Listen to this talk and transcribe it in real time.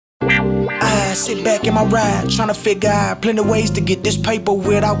I sit back in my ride, tryna figure out plenty ways to get this paper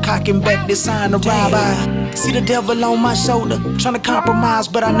without cocking back this sign to ride by. See the devil on my shoulder, tryna compromise,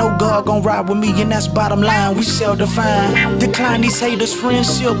 but I know God gon' ride with me, and that's bottom line. We shall define, decline these haters'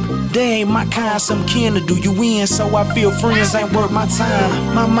 friendship. They ain't my kind, some kin to do you in, so I feel friends ain't worth my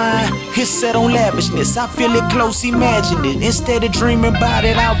time. My mind is set on lavishness, I feel it close, imagine it. Instead of dreaming about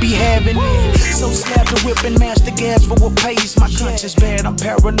it, I'll be having it. So slap the whip and mash the gas for a pace. My conscience bad, I'm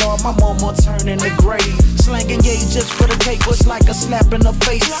paranoid, my mama turning the grave. Slanging yay just for the cake was like a slap in the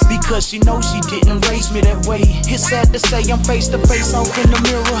face, because she knows she didn't raise me that way. It's sad to say I'm face to face off in the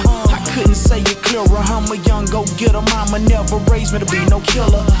mirror. I couldn't say it clearer, I'm a young go-getter. Mama never raised me to be no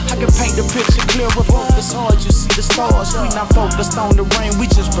killer. I can paint the picture clearer, focus hard, you see the stars. We not focused on the rain, we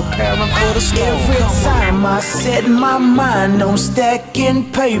just preparing for the storm. Every time I set my mind on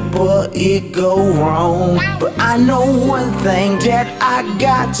stacking paper, it go wrong. But I know one thing that I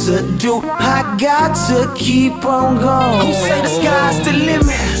got to do, I got to keep on going. Who say the sky's the limit?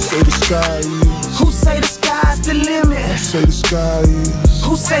 Say the sky is. Who say the sky's the limit? Say the sky is.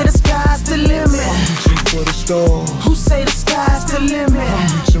 Who say the sky's the limit? I'm reaching for the stars. Who say the sky's the limit?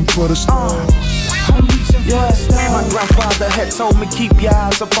 I'm reaching for the stars. I'm reaching for the stars. My grandfather had told me keep your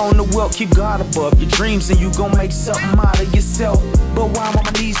eyes up on the wealth, keep God above your dreams, and you gon' make something out of yourself. But while I'm on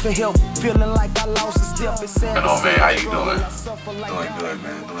my knees for help, feeling like I lost a step, it's sad. Hello, man, how you doing? Doing good,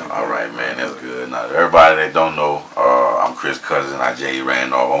 man. All right, man, that's good. Now, everybody that don't know, I'm Chris Cousin, I Jay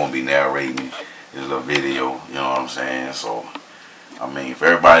Randolph. I'm gonna be narrating this little video, you know what I'm saying? So, I mean, for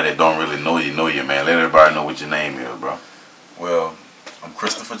everybody that don't really know you, man. Let everybody know what your name is, bro. Well, I'm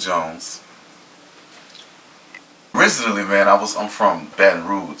Christopher Jones. Originally, man, I'm from Baton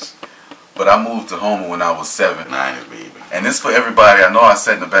Rouge, but I moved to Houma when I was 7. 90s, baby. And this for everybody. I know I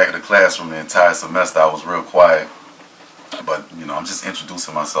sat in the back of the classroom the entire semester. I was real quiet, but you know, I'm just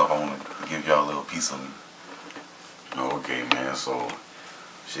introducing myself. I want to give y'all a little piece of me. Okay, man. So,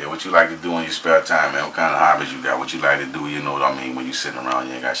 shit, what you like to do in your spare time, man? What kind of hobbies you got? What you like to do? You know what I mean? When you sitting around,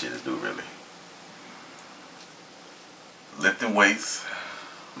 you ain't got shit to do, really. Lifting weights.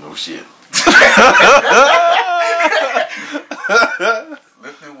 No shit.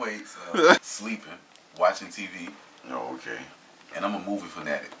 Lifting weights, sleeping, watching TV. Oh, okay. And I'm a movie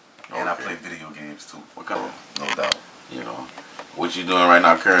fanatic. And I play video games too. What kind of? No doubt. You know, what you doing right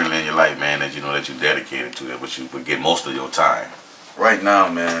now currently in your life, man, that you know that you dedicated to, that what you would get most of your time? Right now,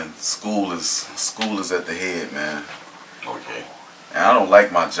 man, school is at the head, man. Okay. And I don't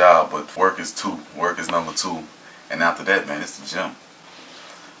like my job, but work is number 2. And after that, man, it's the gym.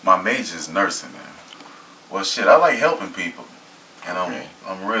 My major is nursing, man. Well, shit, I like helping people. And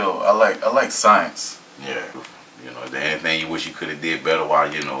I like science. Yeah. You know, is there anything you wish you could have did better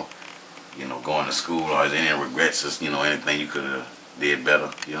while, you know, going to school, or is there any regrets, just, you know, anything you could have did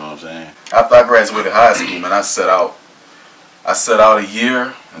better, you know what I'm saying? After I graduated high school, man, I set out a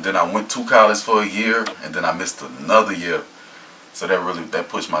year, and then I went to college for a year, and then I missed another year. So that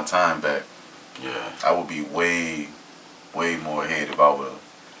pushed my time back. Yeah. I would be way more ahead if I would have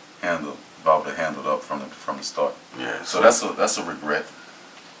handled up from the start. Yeah. So that's a regret.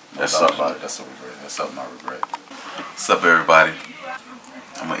 That's something about it. That's a regret. That's something I regret. What's up, everybody?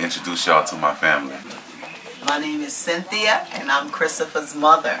 I'm gonna introduce y'all to my family. My name is Cynthia, and I'm Christopher's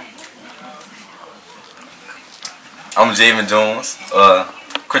mother. I'm Javen Jones.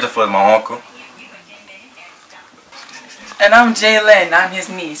 Christopher is my uncle. And I'm Jaylyn. I'm his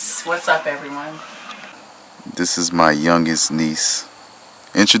niece. What's up, everyone? This is my youngest niece.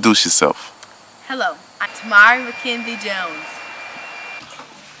 Introduce yourself. Hello, I'm Tamari McKenzie Jones.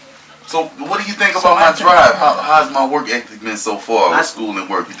 So, what do you think about my drive? How's my work ethic been so far with school and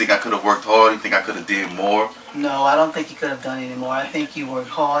work? You think I could have worked hard? You think I could have did more? No, I don't think you could have done any more. I think you work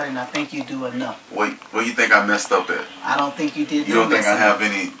hard, and I think you do enough. Where you think I messed up at? I don't think you did. You don't think I have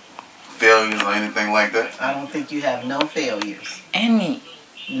any failures or anything like that? I don't think you have no failures. Any.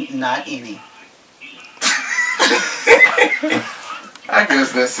 Not any. I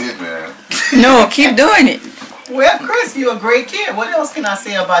guess that's it, man. No, keep doing it. Well, Chris, you're a great kid. What else can I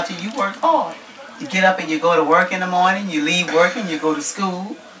say about you? You work hard. You get up and you go to work in the morning. You leave work and you go to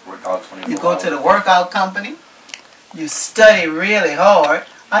school. You go to the workout company. You study really hard.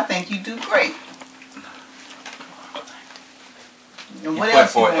 I think you do great. And what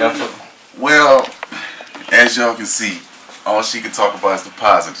else you want to do? Well, as y'all can see, all she can talk about is the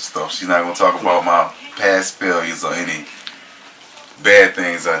positive stuff. She's not going to talk about my past failures or any bad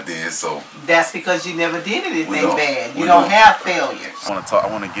things I did. So that's because you never did anything bad. You don't have failures. I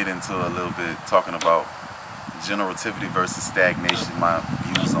want to get into a little bit talking about generativity versus stagnation, my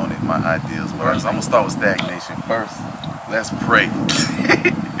views on it, my ideas. So I'm going to start with stagnation first. Let's pray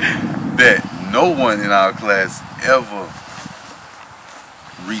that no one in our class ever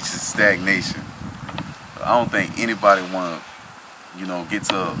reaches stagnation. I don't think anybody want to, you know, get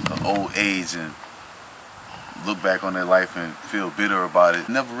to an old age and look back on their life and feel bitter about it.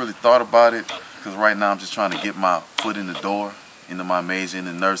 Never really thought about it, because right now I'm just trying to get my foot in the door into my major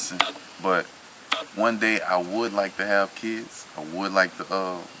in nursing. But one day I would like to have kids. I would like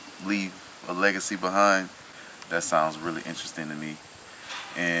to leave a legacy behind. That sounds really interesting to me.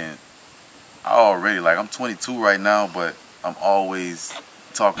 And I already, like, I'm 22 right now, but I'm always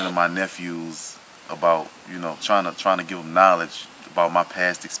talking to my nephews about, you know, trying to give them knowledge about my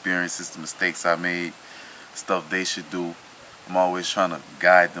past experiences, the mistakes I made, stuff they should do. I'm always trying to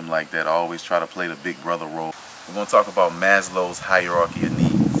guide them like that. I always try to play the big brother role. We're going to talk about Maslow's hierarchy of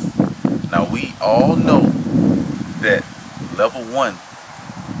needs. Now, we all know that level 1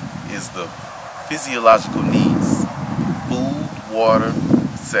 is the physiological needs: food, water,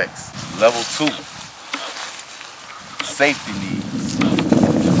 sex. Level 2, safety needs.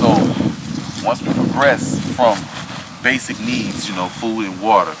 So once we progress from basic needs, you know, food and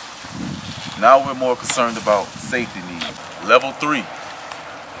water, now we're more concerned about safety needs. Level 3,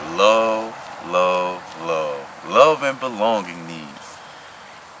 love, love, love. Love and belonging needs.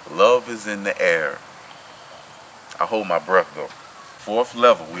 Love is in the air. I hold my breath though. 4th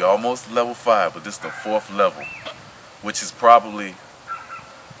level, we almost level 5, but this is the 4th level, which is probably,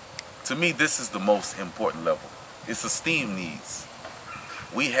 to me, this is the most important level. It's esteem needs.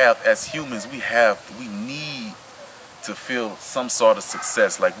 We have, as humans, we need to feel some sort of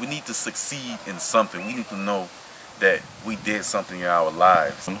success. Like, we need to succeed in something. We need to know that we did something in our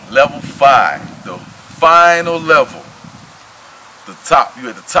lives. Level 5, the final level, the top, you're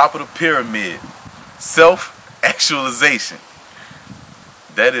at the top of the pyramid. Self-actualization.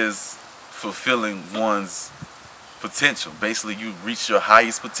 That is fulfilling one's potential. Basically, you reach your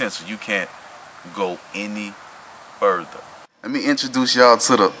highest potential. You can't go any further. Let me introduce y'all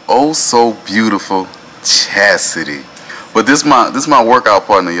to the oh so beautiful Chastity. But this my workout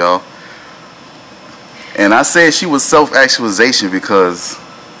partner, y'all. And I said she was self-actualization because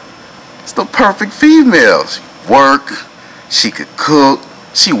it's the perfect female. She work, she could cook,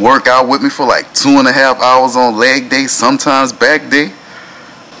 she work out with me for like 2.5 hours on leg day, sometimes back day.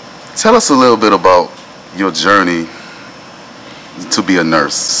 Tell us a little bit about your journey to be a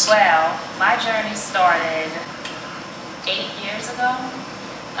nurse. Well, my journey started 8 years ago.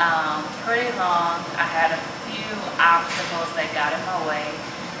 Pretty long. I had a few obstacles that got in my way.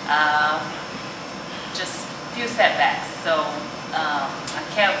 Just a few setbacks. So I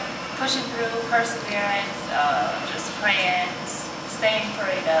kept pushing through, perseverance, just praying, staying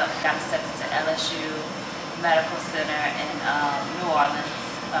prayed up. Got accepted to LSU Medical Center in New Orleans.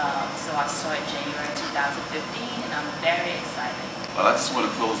 So I started January 2015, and I'm very excited. Well, I just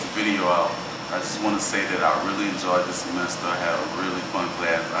want to close the video out. I just want to say that I really enjoyed this semester. I had a really fun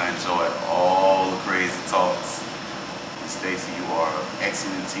class. I enjoyed all the crazy talks. And Stacy, you are an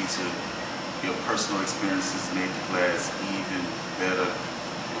excellent teacher. Your personal experiences made the class even better.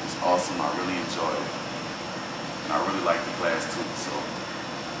 It was awesome. I really enjoyed it. And I really liked the class too. So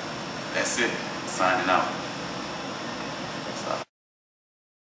that's it. Signing out.